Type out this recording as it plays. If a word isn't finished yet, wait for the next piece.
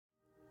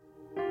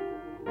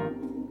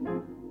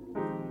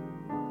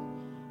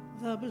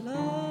blood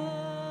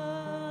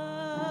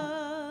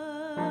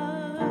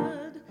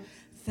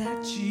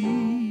that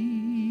Jesus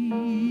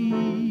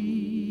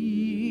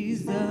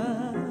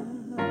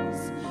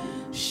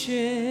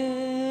shed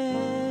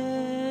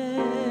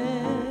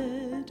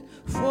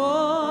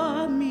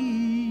for me.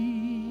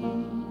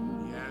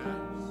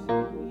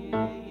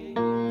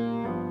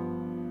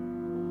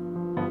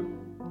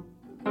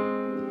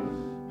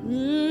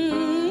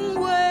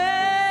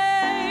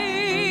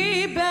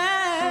 Way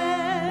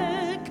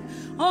back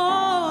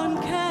on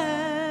Calvary,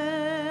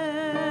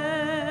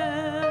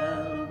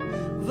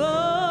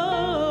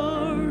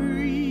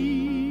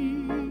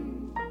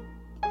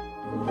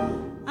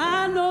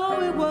 I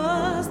know it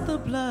was the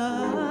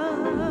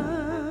blood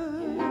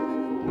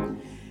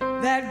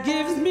that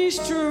gives me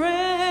strength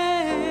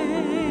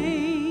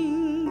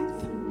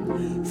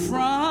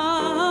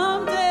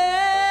from day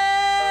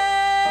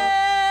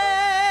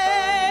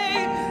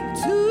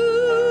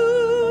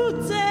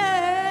to day,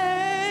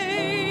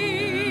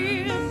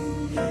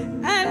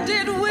 and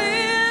it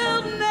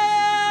will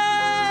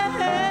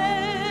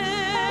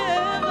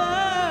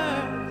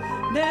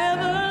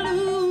never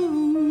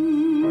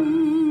lose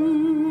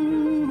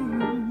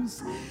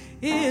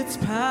its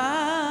power.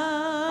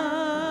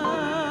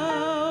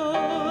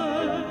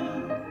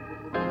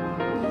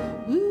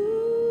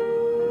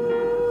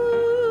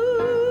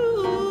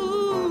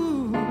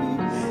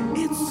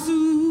 It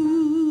soothes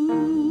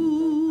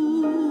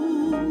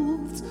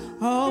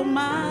all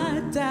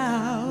my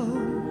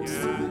doubts,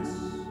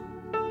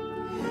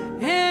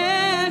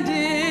 and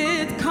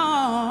it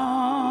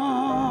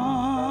calms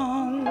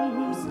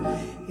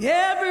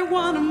every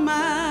one of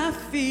my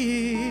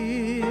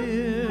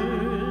fears.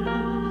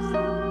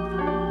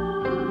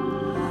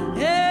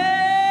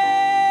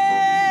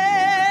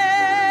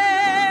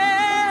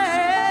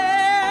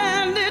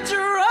 And it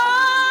dries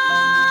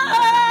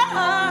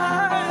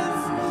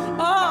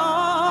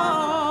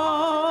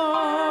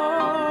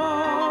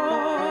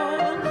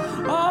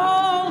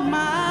all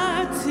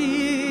my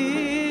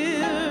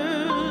tears.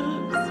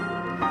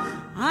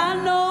 I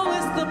know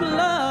it's the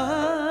blood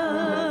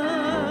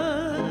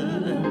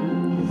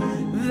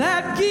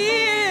that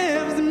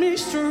gives me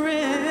strength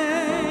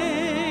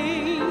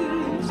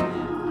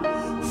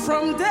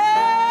from day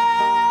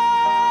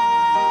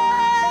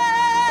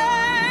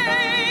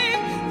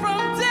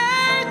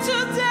to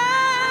day,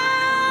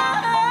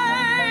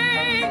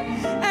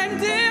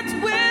 and it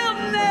will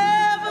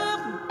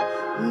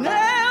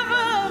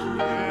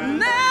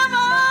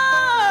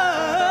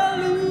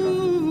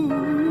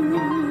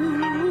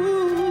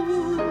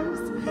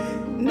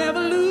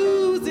never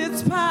lose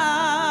its power.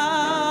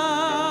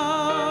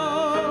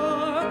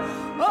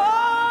 Oh,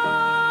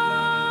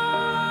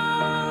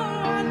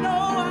 I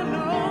know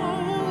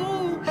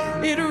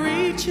it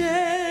reaches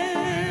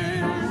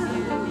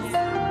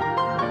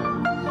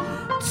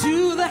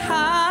to the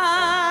highest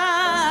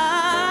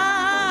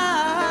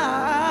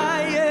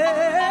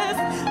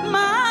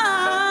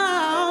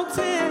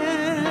mountain.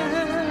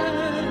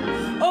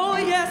 Oh,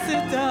 yes,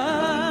 it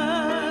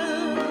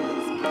does.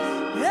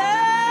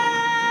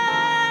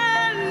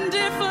 And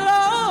it flows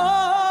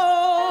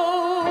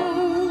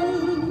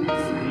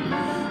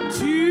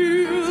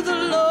to the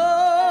lowest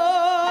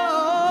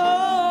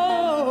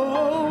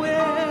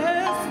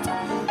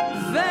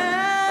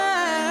valley.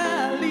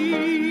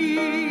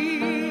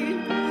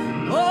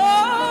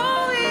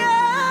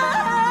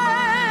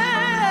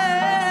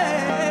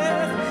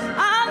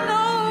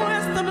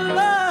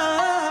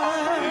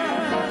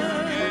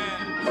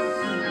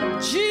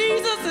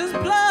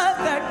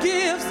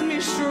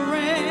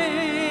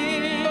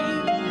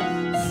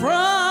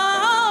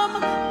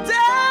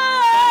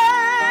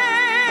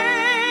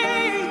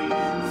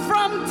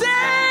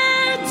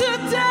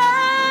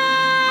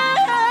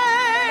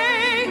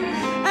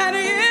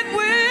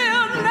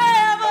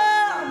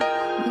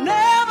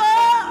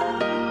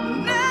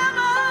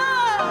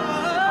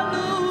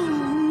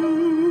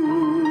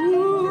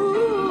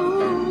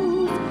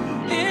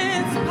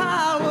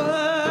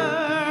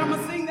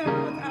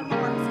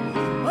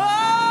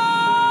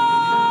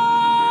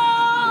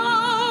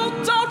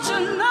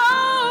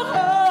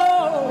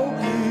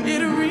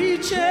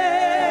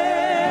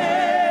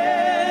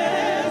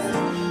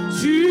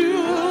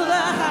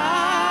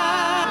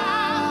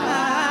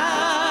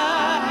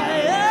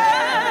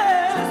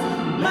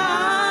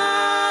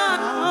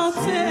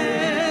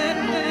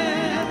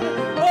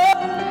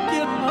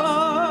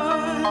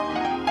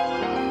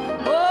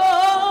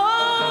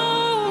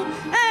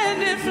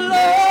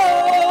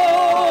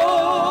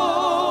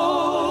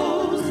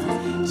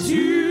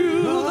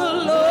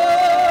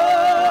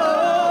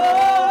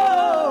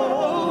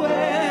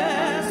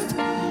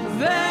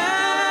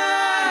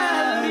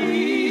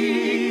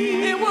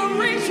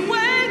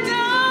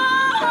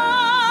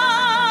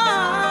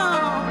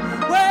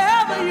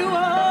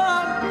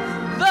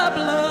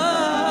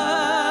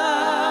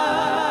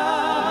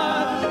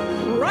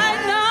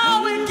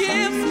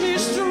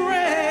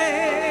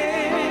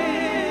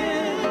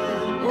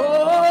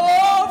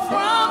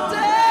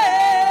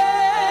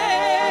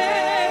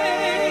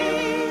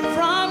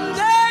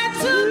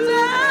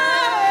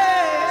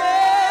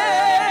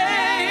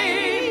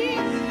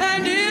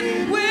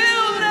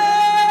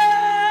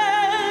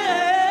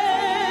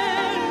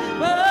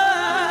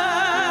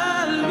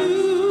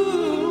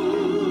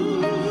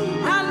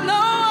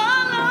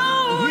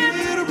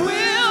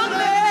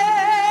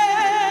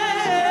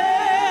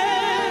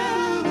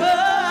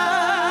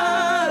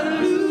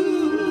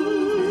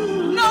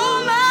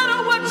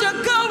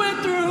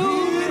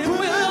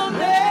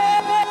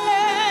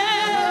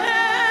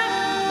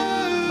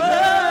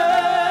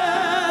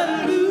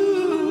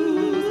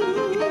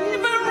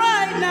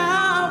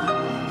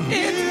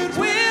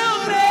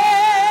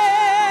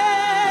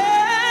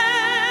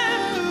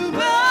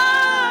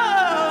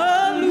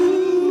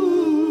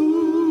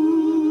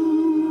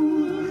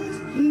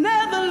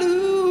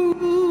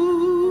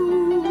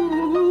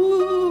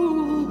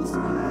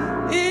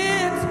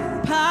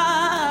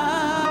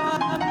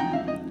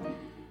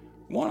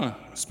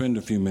 spend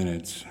a few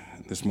minutes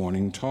this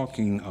morning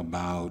talking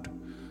about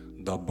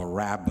the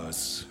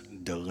Barabbas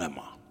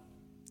dilemma.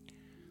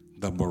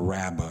 The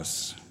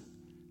Barabbas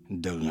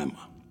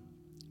dilemma.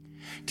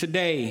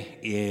 Today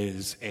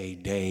is a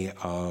day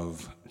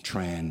of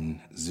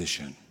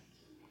transition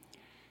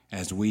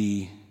as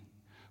we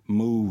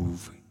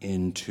move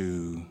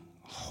into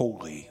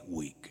Holy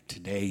Week.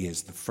 Today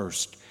is the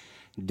first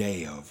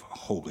day of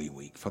Holy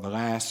Week. For the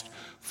last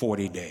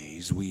 40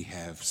 days, we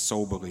have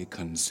soberly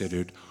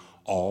considered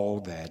all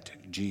that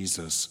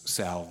Jesus'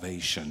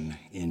 salvation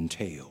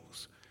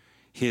entails,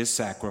 his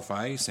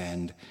sacrifice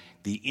and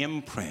the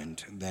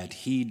imprint that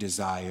he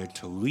desired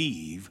to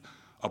leave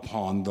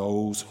upon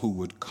those who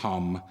would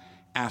come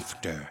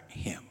after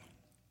him.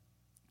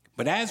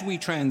 But as we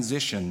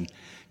transition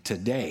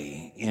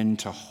today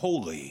into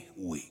Holy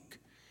Week,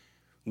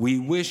 we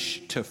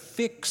wish to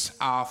fix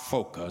our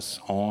focus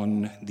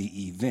on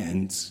the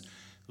events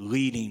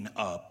leading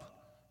up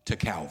to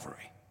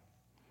Calvary.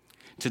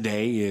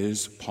 Today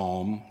is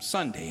Palm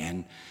Sunday,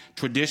 and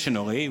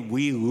traditionally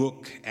we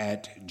look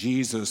at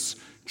Jesus'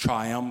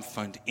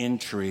 triumphant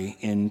entry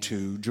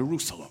into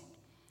Jerusalem.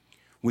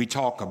 We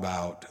talk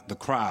about the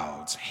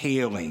crowds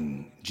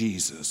hailing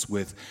Jesus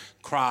with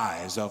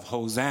cries of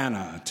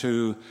Hosanna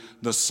to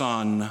the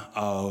Son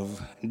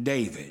of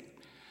David.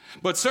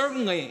 But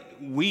certainly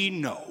we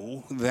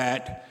know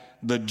that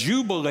the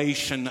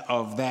jubilation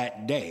of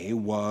that day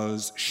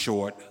was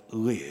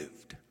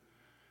short-lived.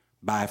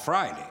 By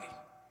Friday,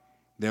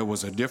 there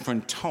was a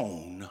different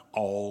tone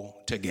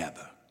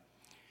altogether.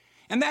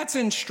 And that's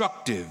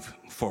instructive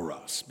for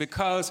us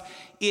because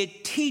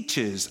it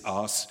teaches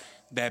us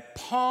that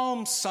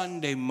Palm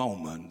Sunday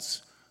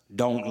moments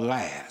don't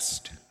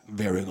last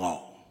very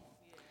long.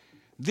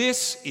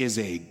 This is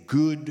a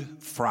Good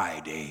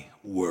Friday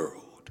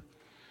world.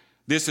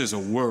 This is a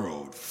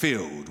world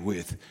filled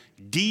with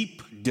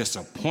deep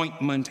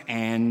disappointment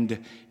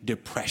and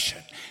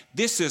depression.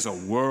 This is a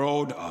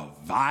world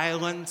of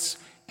violence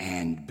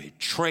and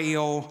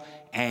betrayal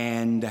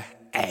and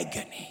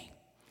agony.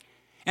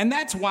 And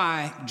that's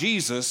why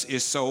Jesus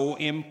is so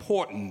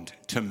important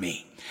to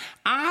me.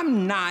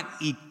 I'm not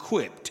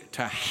equipped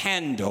to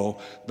handle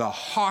the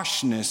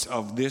harshness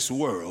of this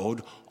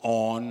world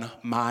on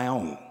my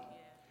own,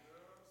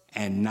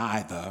 and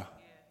neither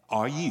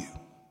are you.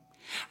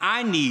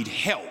 I need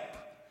help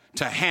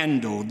to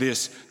handle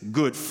this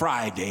Good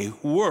Friday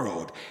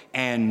world,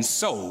 and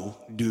so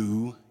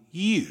do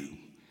you.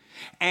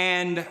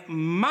 And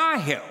my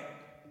help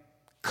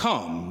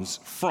comes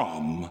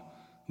from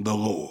the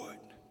Lord.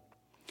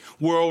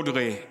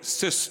 Worldly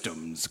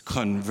systems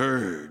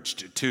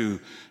converged to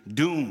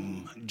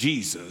doom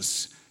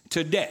Jesus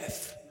to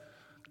death.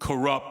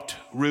 Corrupt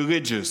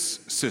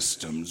religious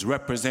systems,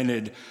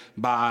 represented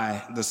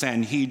by the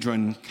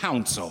Sanhedrin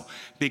Council,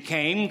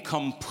 became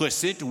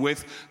complicit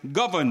with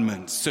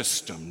government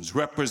systems,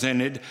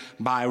 represented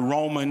by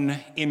Roman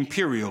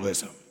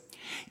imperialism.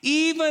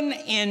 Even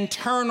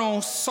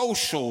internal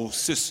social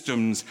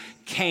systems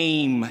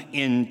came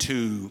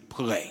into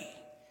play.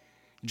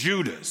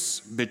 Judas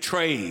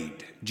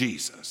betrayed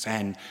Jesus,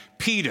 and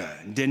Peter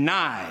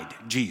denied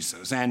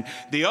Jesus, and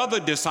the other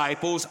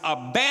disciples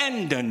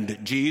abandoned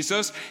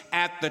Jesus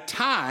at the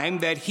time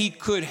that he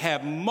could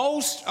have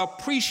most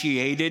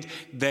appreciated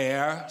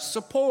their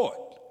support.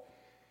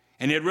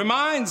 And it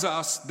reminds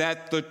us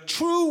that the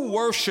true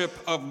worship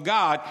of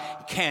God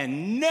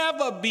can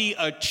never be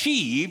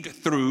achieved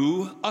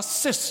through a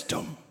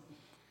system.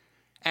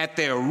 At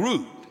their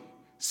root,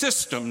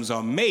 systems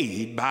are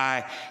made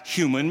by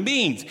human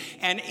beings,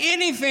 and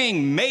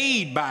anything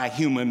made by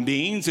human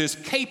beings is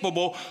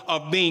capable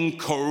of being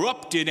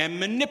corrupted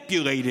and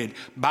manipulated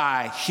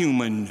by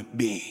human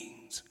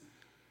beings.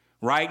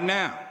 Right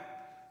now,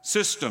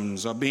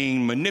 systems are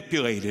being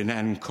manipulated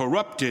and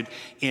corrupted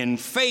in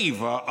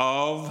favor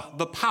of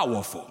the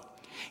powerful.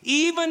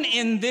 Even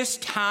in this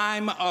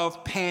time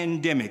of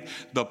pandemic,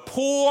 the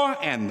poor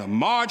and the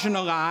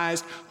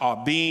marginalized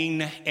are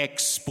being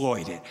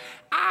exploited.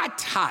 I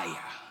tire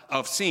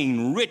of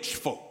seeing rich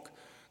folk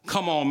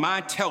come on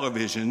my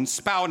television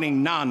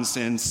spouting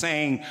nonsense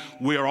saying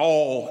we're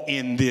all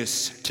in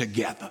this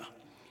together.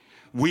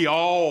 We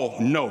all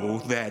know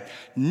that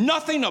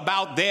nothing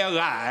about their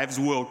lives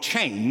will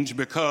change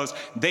because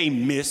they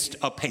missed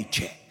a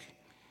paycheck.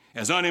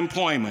 As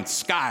unemployment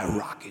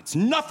skyrockets,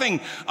 nothing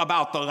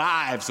about the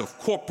lives of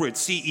corporate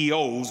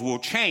CEOs will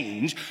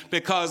change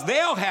because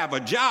they'll have a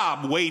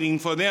job waiting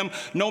for them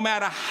no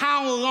matter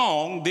how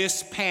long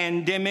this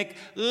pandemic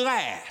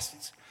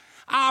lasts.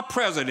 Our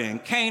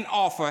president can't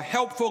offer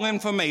helpful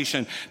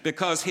information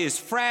because his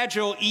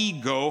fragile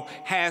ego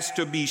has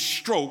to be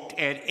stroked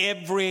at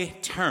every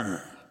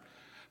turn.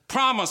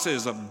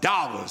 Promises of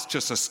dollars to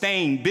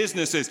sustain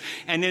businesses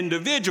and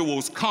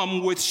individuals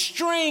come with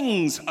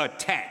strings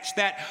attached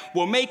that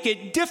will make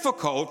it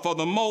difficult for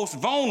the most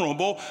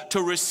vulnerable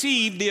to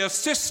receive the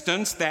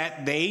assistance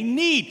that they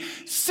need.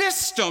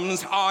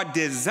 Systems are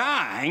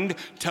designed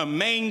to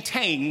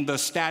maintain the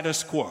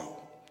status quo.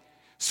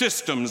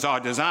 Systems are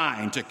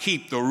designed to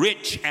keep the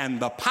rich and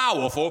the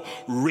powerful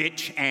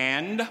rich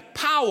and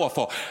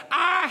powerful.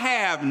 I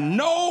have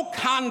no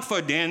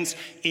confidence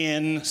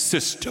in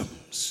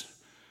systems,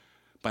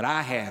 but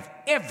I have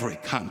every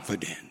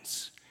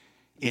confidence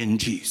in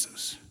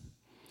Jesus.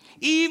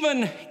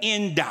 Even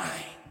in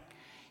dying,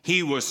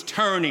 he was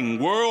turning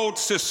world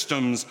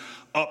systems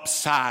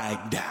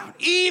upside down.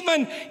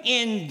 Even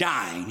in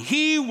dying,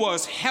 he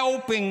was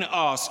helping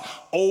us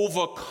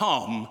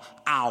overcome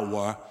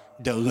our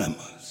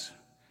dilemmas.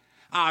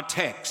 Our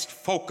text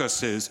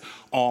focuses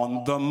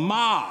on the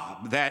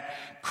mob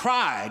that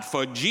cried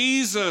for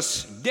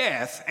Jesus'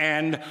 death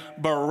and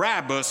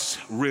Barabbas'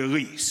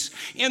 release.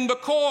 In the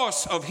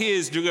course of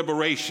his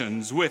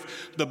deliberations with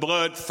the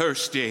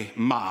bloodthirsty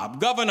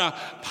mob, Governor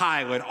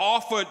Pilate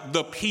offered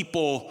the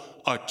people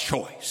a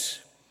choice.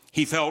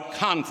 He felt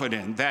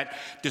confident that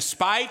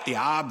despite the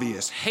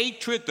obvious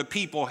hatred the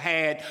people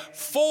had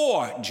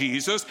for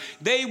Jesus,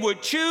 they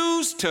would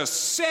choose to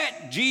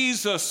set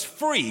Jesus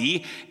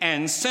free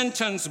and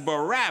sentence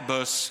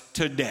Barabbas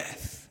to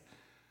death.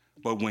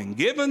 But when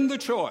given the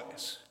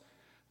choice,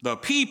 the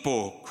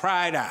people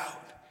cried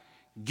out,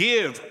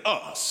 "Give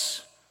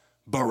us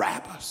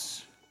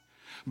Barabbas."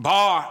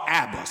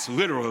 Bar-Abbas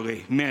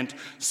literally meant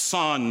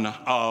son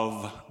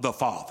of the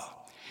Father.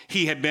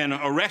 He had been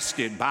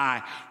arrested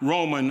by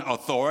Roman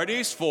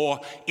authorities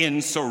for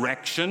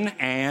insurrection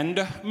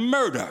and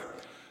murder.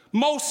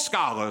 Most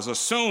scholars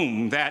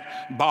assume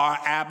that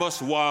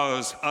Bar-Abbas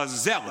was a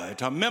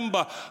zealot, a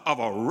member of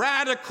a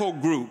radical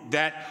group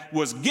that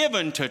was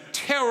given to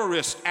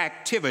terrorist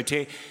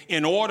activity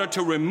in order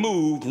to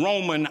remove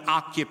Roman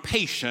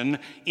occupation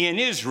in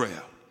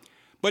Israel.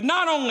 But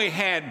not only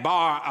had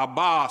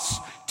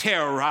Bar-Abbas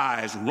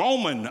terrorized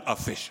Roman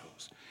officials,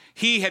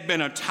 he had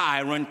been a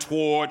tyrant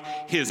toward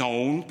his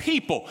own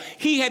people.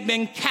 He had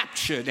been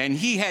captured and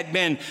he had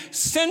been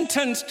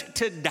sentenced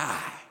to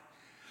die.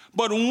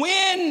 But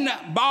when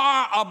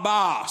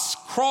Bar-Abbas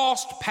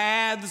crossed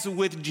paths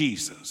with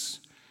Jesus,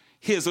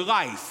 his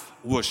life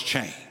was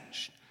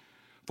changed.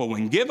 For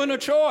when given a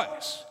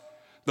choice,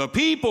 the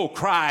people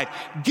cried,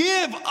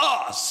 "Give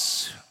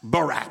us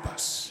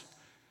Barabbas."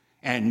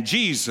 And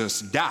Jesus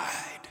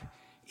died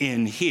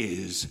in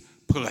his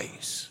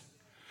place.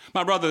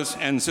 My brothers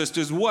and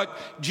sisters, what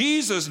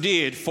Jesus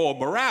did for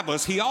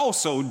Barabbas, he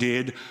also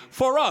did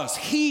for us.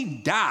 He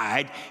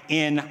died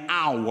in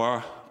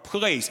our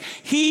place.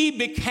 He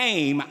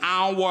became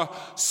our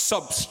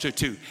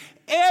substitute.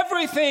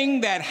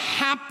 Everything that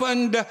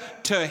happened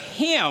to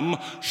him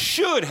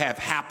should have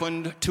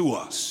happened to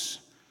us.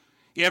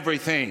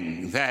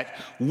 Everything that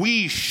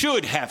we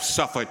should have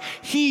suffered,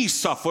 he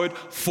suffered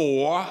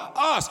for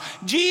us.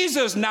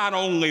 Jesus not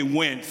only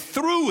went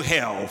through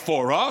hell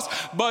for us,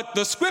 but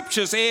the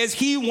scripture says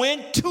he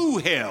went to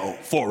hell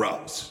for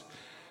us.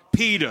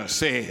 Peter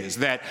says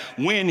that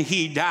when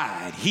he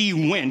died, he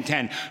went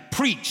and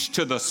preached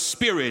to the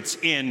spirits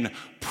in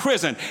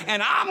prison.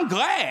 And I'm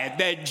glad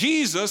that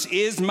Jesus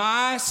is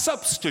my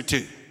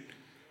substitute.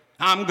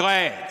 I'm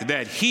glad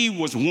that he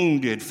was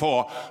wounded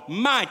for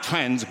my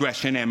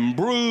transgression and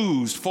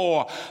bruised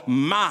for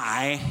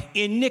my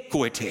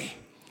iniquity.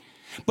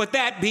 But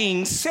that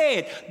being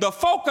said, the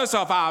focus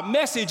of our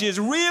message is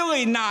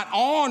really not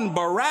on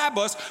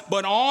Barabbas,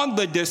 but on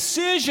the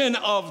decision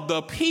of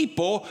the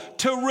people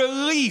to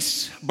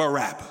release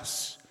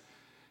Barabbas.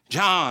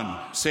 John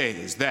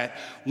says that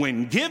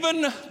when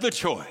given the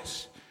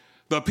choice,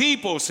 the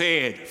people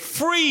said,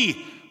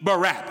 "Free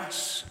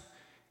Barabbas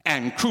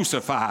and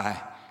crucify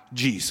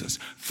Jesus."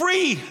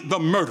 Free the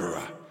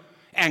murderer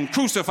and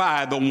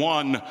crucify the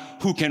one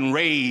who can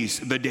raise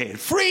the dead.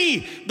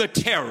 Free the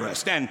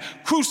terrorist and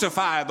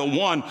crucify the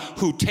one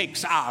who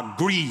takes our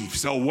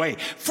griefs away.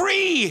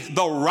 Free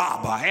the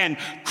robber and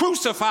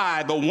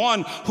crucify the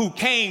one who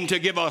came to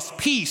give us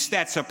peace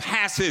that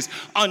surpasses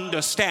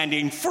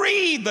understanding.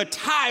 Free the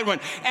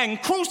tyrant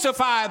and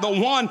crucify the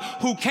one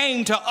who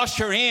came to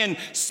usher in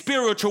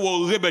spiritual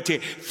liberty.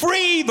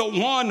 Free the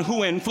one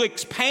who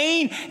inflicts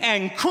pain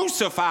and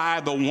crucify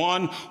the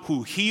one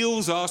who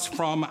heals us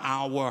from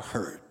our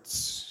hurts.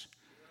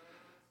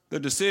 The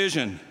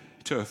decision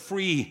to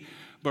free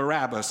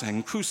Barabbas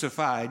and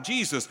crucify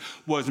Jesus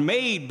was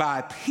made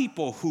by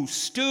people who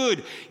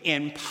stood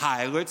in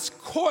Pilate's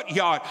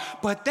courtyard.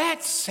 But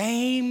that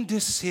same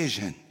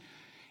decision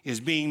is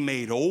being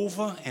made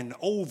over and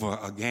over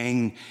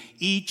again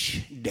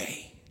each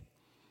day.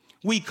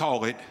 We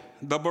call it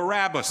the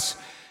Barabbas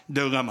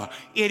dilemma.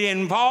 It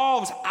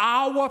involves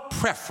our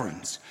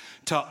preference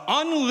to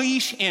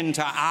unleash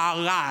into our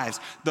lives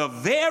the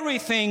very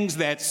things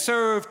that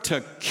serve to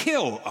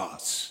kill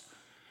us,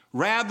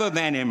 rather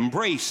than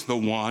embrace the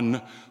one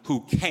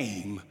who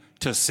came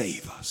to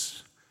save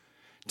us.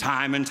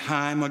 Time and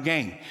time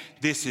again,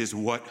 this is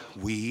what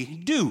we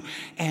do.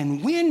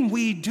 And when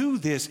we do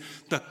this,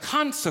 the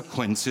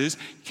consequences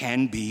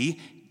can be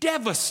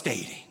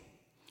devastating.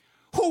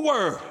 Who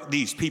were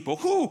these people?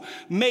 Who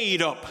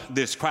made up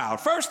this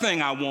crowd? First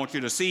thing I want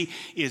you to see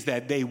is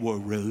that they were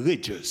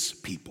religious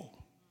people.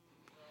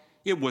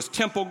 It was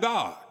temple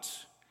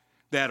guards.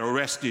 that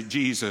arrested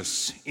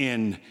Jesus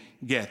in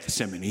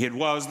Gethsemane. It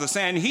was the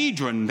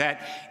Sanhedrin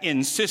that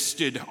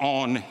insisted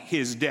on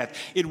his death.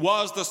 It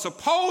was the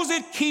supposed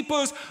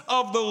keepers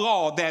of the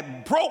law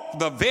that broke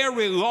the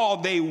very law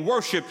they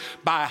worshiped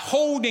by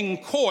holding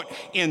court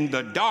in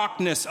the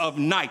darkness of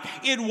night.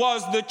 It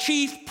was the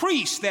chief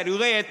priests that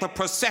led the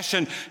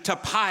procession to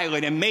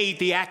Pilate and made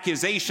the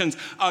accusations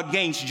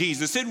against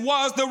Jesus. It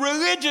was the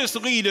religious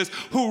leaders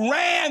who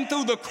ran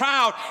through the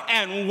crowd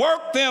and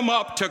worked them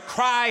up to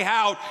cry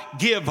out,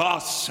 "Give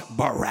us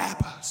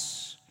Barabbas."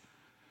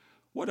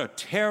 What a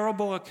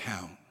terrible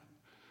account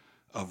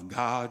of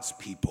God's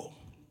people.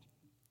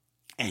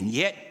 And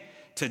yet,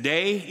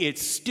 today,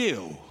 it's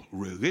still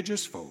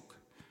religious folk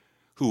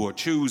who are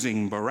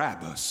choosing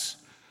Barabbas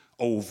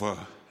over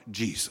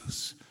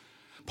Jesus.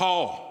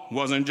 Paul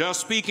wasn't just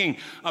speaking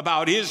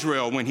about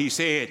Israel when he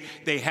said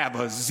they have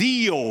a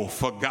zeal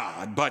for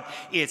God, but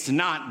it's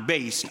not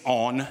based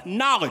on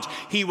knowledge.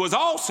 He was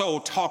also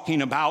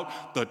talking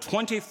about the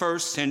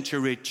 21st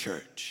century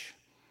church.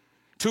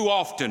 Too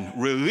often,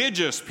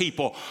 religious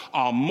people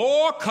are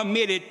more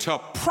committed to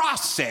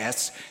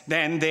process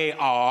than they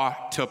are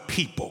to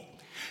people.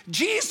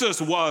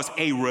 Jesus was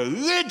a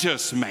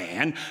religious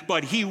man,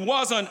 but he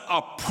wasn't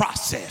a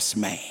process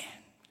man.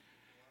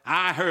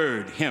 I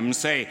heard him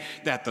say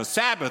that the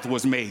Sabbath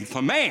was made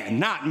for man,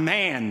 not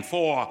man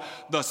for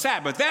the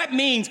Sabbath. That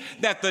means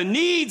that the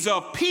needs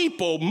of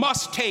people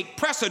must take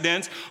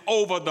precedence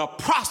over the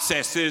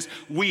processes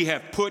we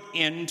have put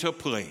into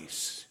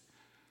place.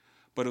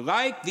 But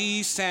like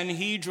these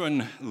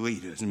Sanhedrin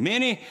leaders,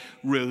 many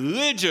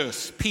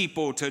religious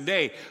people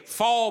today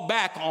fall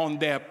back on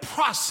their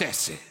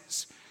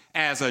processes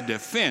as a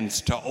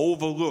defense to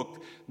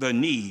overlook the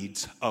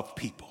needs of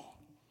people.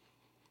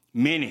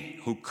 Many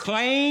who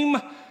claim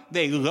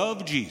they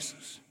love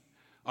Jesus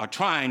are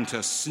trying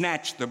to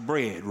snatch the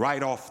bread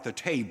right off the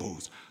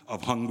tables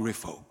of hungry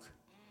folk.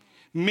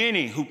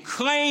 Many who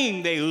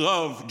claim they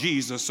love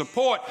Jesus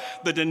support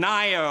the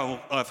denial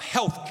of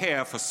health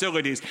care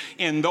facilities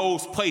in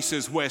those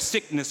places where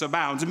sickness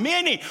abounds.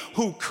 Many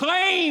who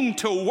claim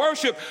to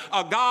worship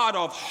a God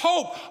of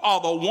hope are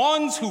the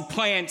ones who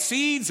plant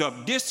seeds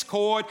of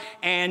discord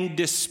and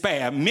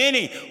despair.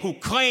 Many who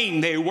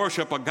claim they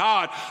worship a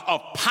God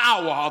of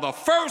power are the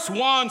first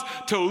ones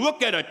to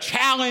look at a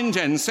challenge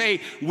and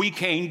say, "We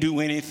can't do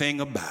anything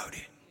about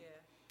it."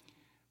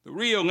 The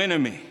real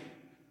enemy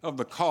of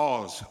the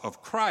cause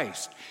of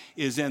Christ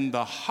is in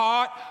the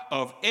heart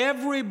of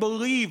every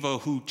believer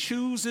who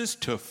chooses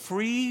to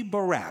free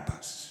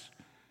Barabbas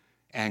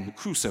and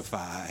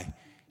crucify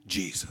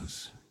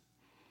Jesus.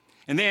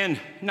 And then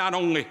not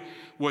only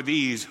were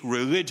these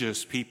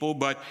religious people,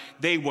 but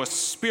they were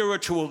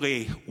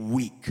spiritually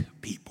weak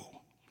people.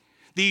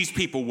 These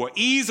people were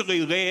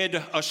easily led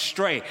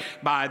astray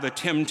by the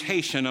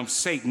temptation of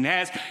Satan.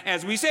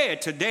 As we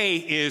said, today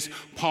is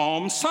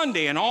Palm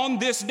Sunday, and on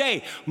this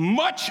day,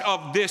 much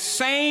of this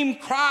same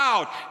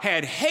crowd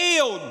had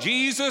hailed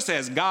Jesus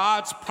as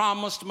God's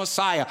promised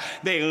Messiah.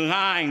 They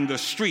lined the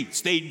streets.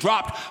 They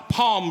dropped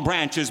palm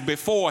branches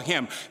before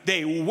him.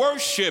 They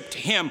worshiped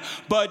him.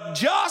 But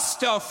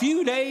just a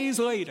few days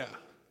later,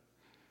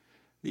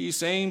 these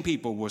same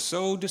people were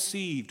so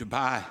deceived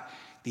by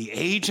the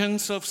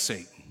agents of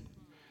Satan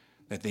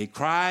that they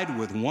cried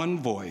with one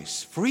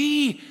voice,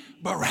 "Free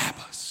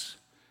Barabbas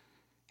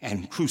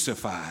and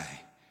crucify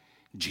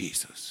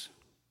Jesus."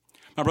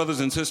 My brothers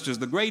and sisters,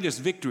 the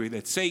greatest victory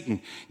that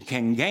Satan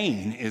can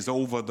gain is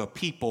over the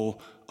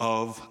people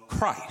of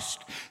Christ.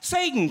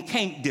 Satan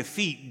can't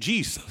defeat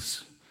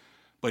Jesus,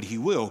 but he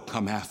will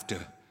come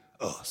after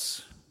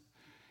us.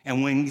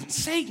 And when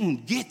Satan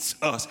gets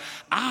us,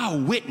 our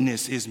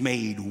witness is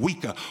made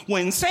weaker.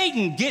 When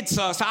Satan gets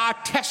us, our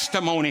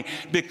testimony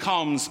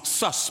becomes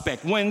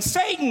suspect. When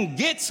Satan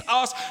gets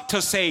us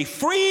to say,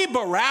 "Free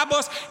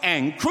Barabbas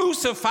and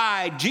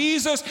crucify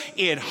Jesus,"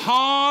 it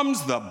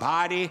harms the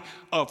body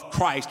of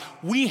Christ.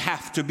 We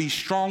have to be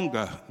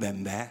stronger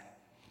than that.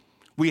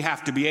 We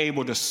have to be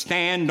able to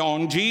stand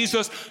on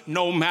Jesus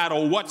no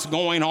matter what's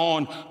going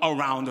on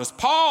around us.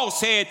 Paul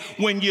said,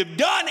 when you've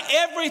done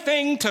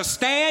everything to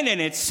stand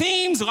and it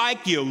seems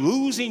like you're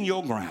losing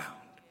your ground,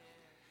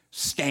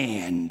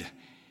 stand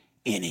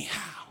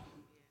anyhow.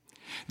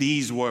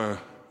 These were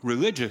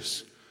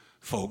religious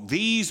folk.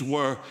 These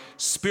were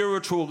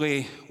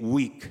spiritually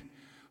weak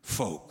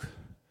folk.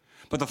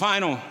 But the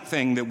final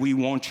thing that we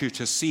want you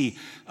to see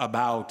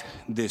about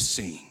this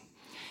scene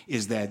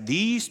is that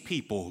these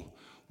people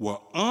were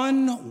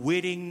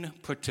unwitting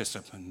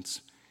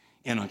participants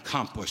in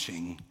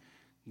accomplishing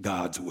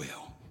God's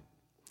will.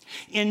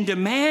 In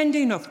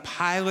demanding of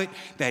Pilate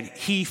that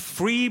he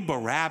free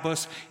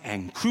Barabbas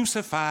and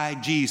crucify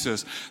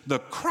Jesus, the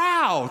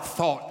crowd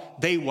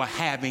thought they were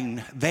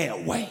having their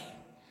way.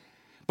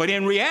 But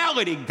in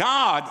reality,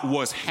 God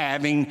was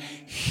having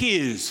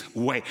his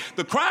way.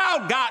 The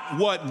crowd got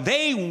what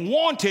they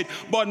wanted,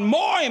 but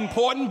more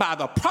important, by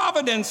the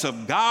providence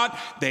of God,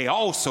 they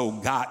also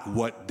got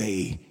what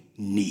they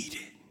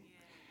needed.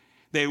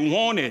 They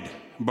wanted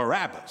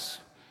Barabbas,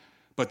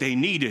 but they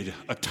needed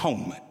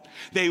atonement.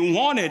 They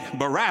wanted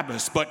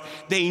Barabbas, but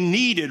they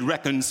needed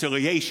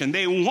reconciliation.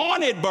 They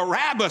wanted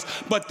Barabbas,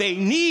 but they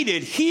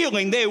needed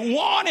healing. They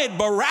wanted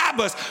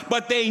Barabbas,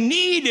 but they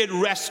needed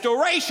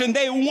restoration.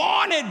 They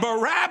wanted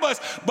Barabbas,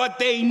 but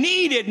they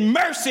needed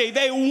mercy.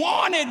 They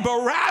wanted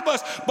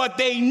Barabbas, but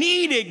they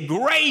needed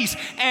grace.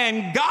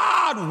 And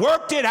God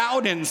worked it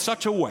out in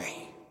such a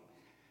way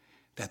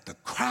that the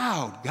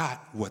crowd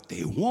got what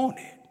they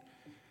wanted,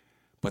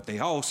 but they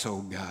also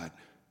got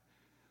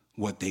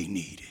what they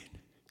needed.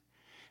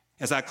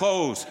 As I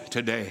close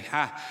today,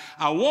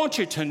 I want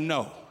you to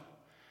know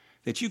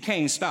that you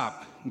can't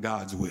stop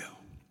God's will.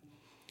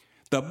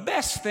 The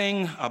best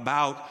thing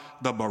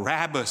about the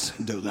Barabbas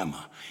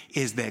dilemma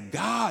is that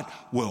God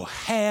will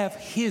have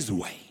his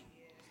way,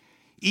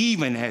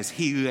 even as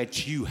he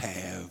lets you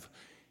have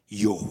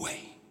your way.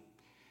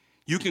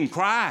 You can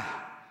cry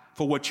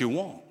for what you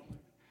want,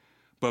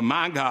 but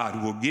my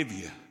God will give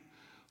you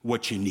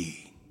what you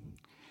need.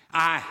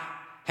 I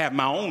have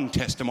my own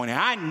testimony.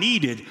 I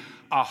needed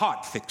a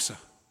heart fixer.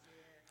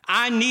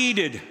 I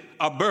needed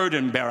a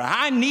burden bearer.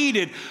 I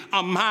needed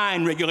a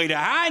mind regulator.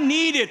 I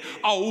needed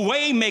a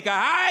way maker.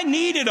 I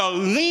needed a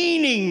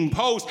leaning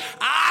post.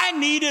 I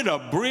needed a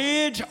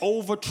bridge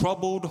over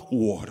troubled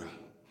water.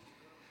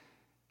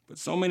 But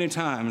so many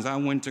times I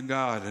went to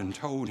God and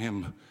told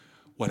him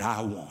what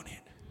I wanted.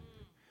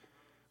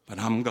 But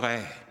I'm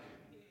glad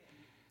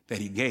that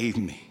he gave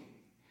me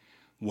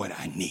what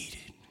I needed.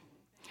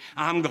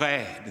 I'm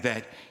glad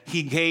that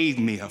he gave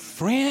me a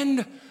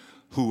friend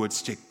who would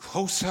stick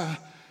closer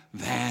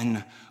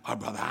than a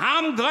brother.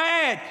 I'm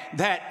glad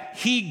that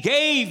he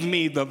gave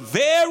me the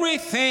very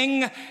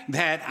thing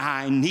that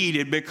I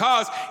needed,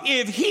 because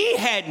if he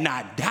had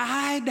not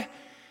died,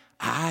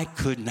 I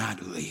could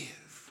not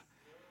live.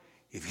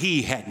 If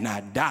he had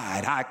not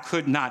died, I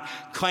could not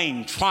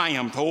claim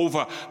triumph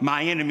over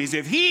my enemies.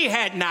 If he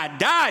had not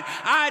died,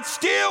 I'd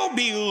still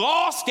be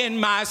lost in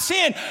my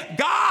sin.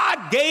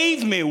 God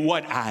gave me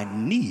what I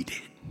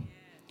needed.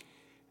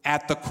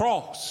 At the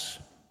cross,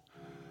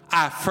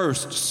 I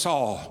first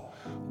saw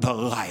the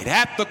light.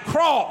 At the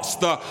cross,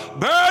 the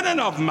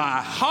burden of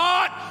my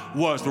heart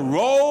was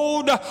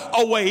rolled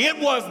away. It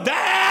was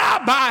there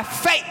by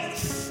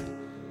faith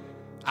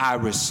I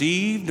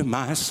received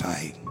my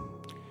sight.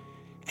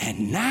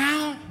 And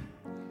now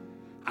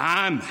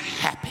I'm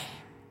happy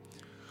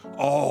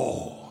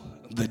all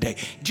the day.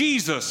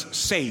 Jesus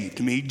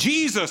saved me.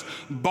 Jesus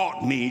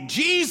bought me.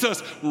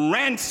 Jesus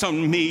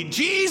ransomed me.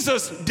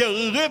 Jesus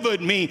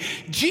delivered me.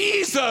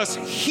 Jesus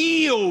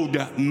healed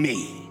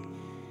me.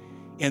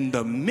 In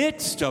the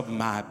midst of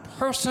my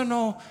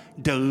personal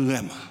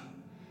dilemma,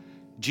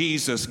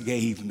 Jesus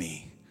gave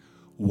me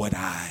what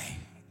I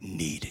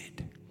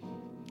needed.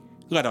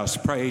 Let us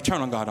pray.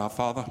 Eternal God, our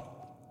Father,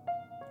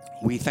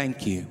 we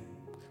thank you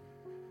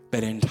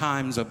that in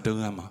times of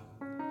dilemma,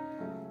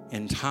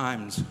 in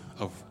times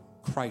of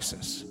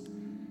crisis,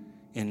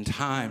 in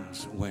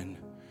times when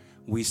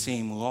we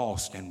seem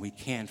lost and we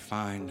can't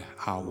find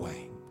our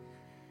way,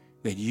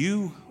 that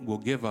you will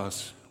give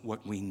us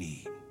what we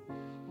need.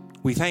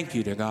 We thank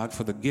you, dear God,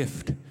 for the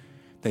gift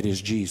that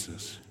is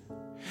Jesus.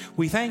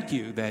 We thank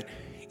you that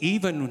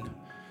even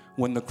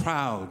when the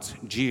crowds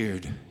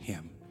jeered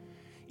him,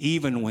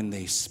 even when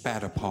they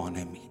spat upon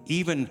him,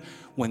 even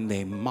when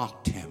they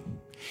mocked him,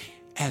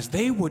 as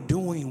they were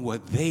doing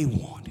what they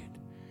wanted,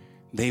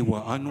 they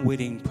were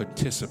unwitting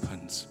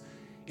participants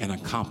in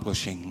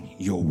accomplishing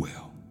your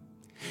will.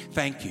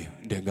 Thank you,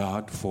 dear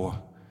God, for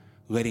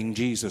letting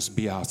Jesus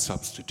be our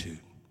substitute.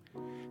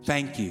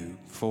 Thank you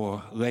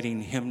for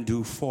letting him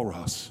do for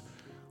us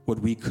what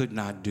we could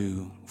not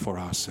do for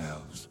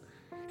ourselves.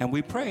 And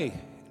we pray,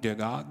 dear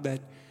God,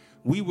 that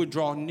we would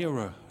draw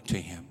nearer to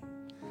him,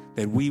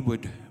 that we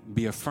would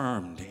be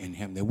affirmed in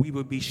him, that we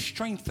would be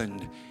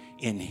strengthened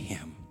in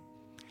him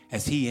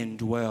as he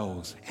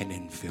indwells and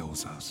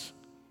infills us.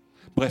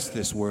 Bless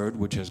this word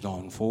which has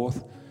gone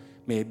forth.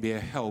 May it be a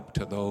help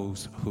to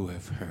those who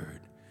have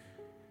heard.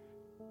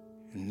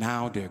 And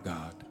now, dear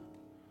God,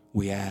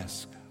 we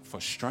ask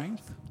for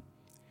strength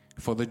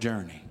for the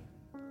journey.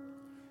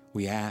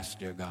 We ask,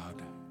 dear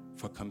God,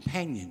 for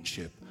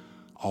companionship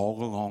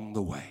all along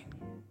the way.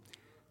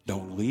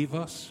 Don't leave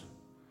us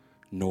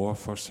nor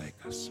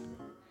forsake us.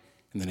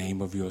 In the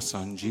name of your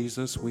Son,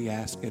 Jesus, we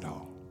ask it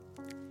all.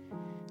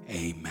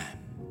 Amen.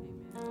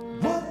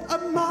 What a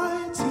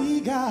mighty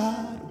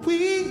God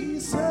we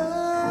serve.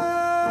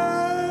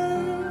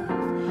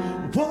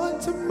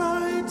 What a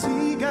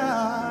mighty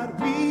God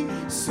we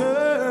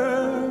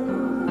serve.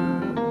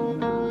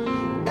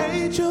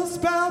 Angels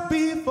bow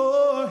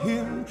before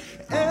him.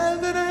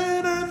 Heaven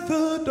and earth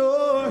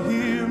adore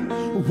him.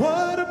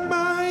 What a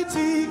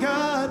mighty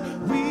God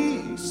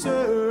we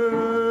serve.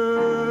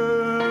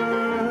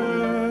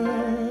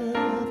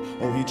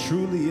 Oh, he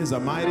truly is a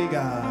mighty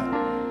God.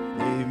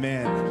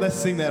 Amen. Let's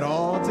sing that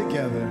all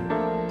together.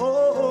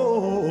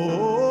 Oh,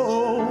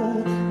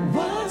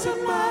 what a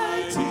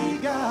mighty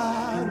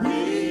God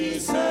we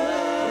serve.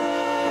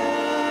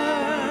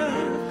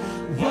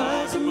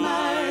 What a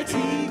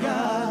mighty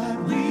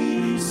God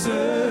we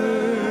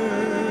serve.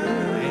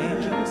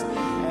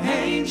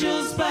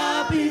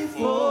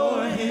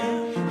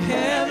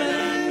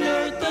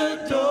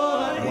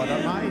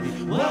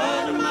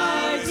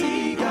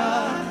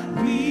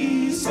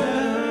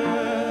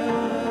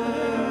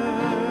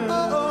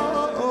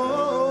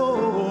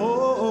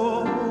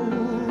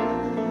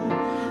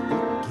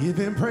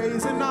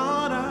 praise and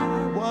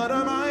honor. What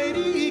a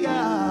mighty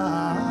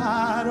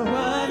God.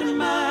 What a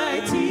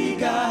mighty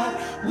God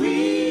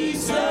we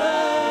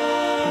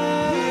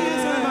serve. He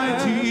is the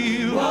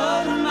mighty.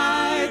 What a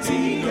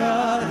mighty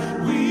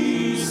God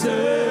we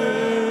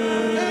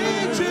serve.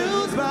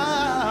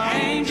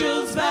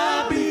 Angels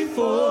bow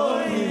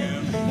before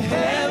him.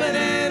 Heaven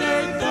and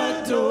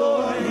earth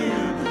adore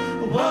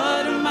him.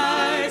 What a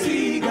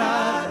mighty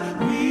God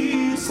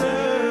we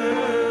serve.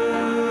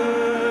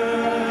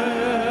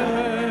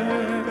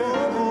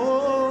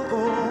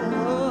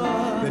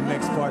 The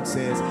next part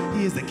says,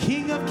 He is the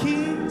King of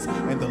kings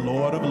and the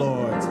Lord of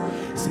lords.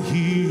 So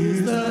He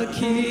is The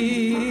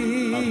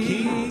King of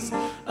kings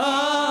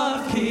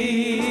of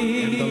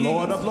kings. and the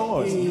Lord of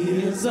lords. He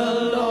is the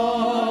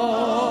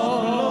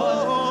Lord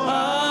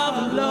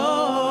of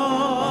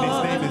lords. His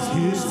name is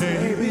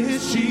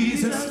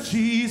Jesus,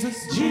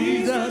 Jesus,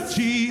 Jesus, Jesus,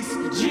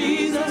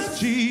 Jesus,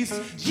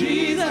 Jesus,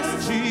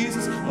 Jesus,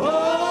 Jesus.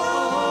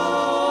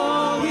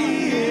 oh,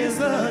 He is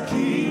the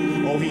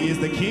King. Oh, He is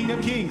the King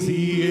of kings.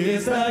 He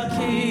is The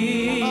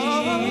King of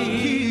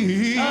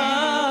kings.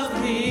 of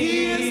kings.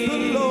 He is the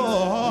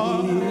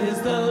Lord. He is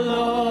the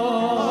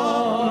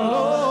Lord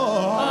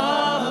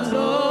of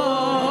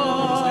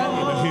lords.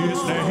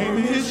 His name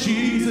is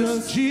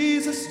Jesus,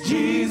 Jesus,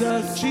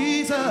 Jesus,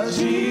 Jesus,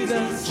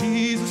 Jesus,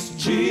 Jesus,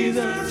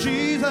 Jesus,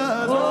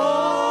 Jesus.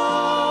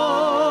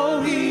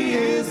 oh, He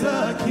is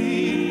the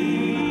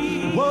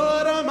King.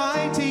 What a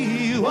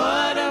mighty,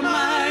 What a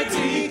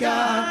mighty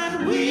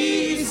God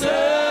we serve.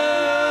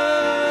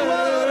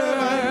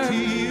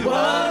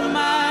 What a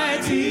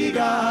mighty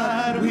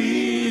God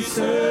we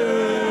serve.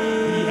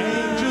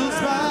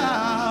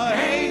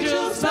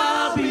 Angels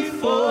bow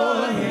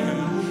before him.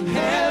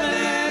 Heaven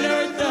and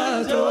earth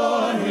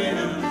adore him.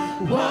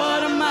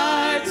 What a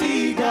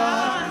mighty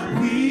God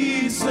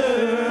we serve.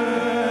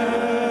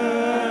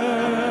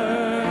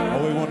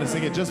 Oh, we want to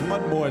sing it just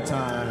one more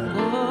time.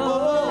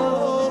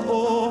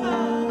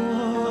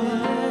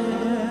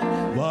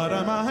 What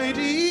a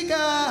mighty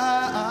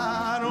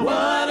God.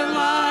 What a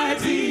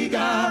mighty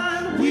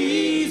God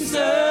we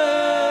serve.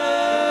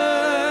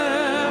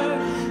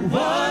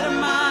 What a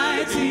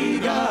mighty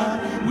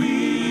God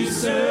we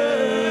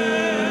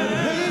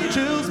serve.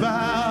 Angels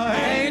bow.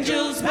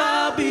 Angels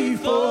bow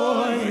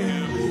before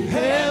him.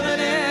 Heaven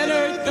and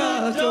earth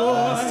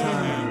adore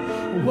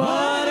him.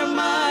 What a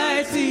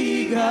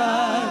mighty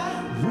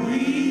God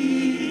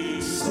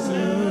we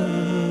serve.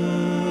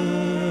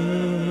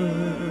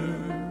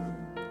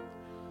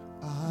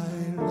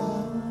 I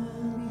love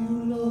you,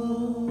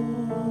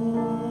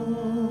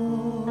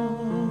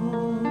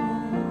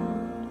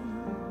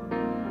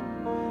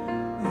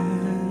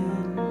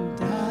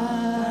 And I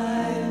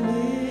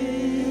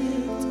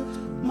lift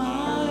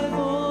my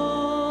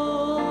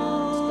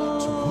voice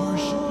to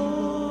worship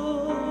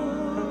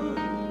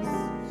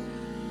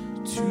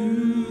to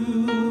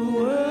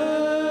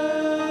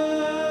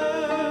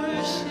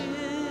worship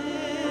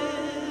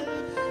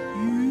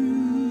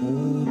you.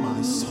 Oh,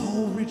 my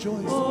soul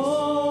rejoices.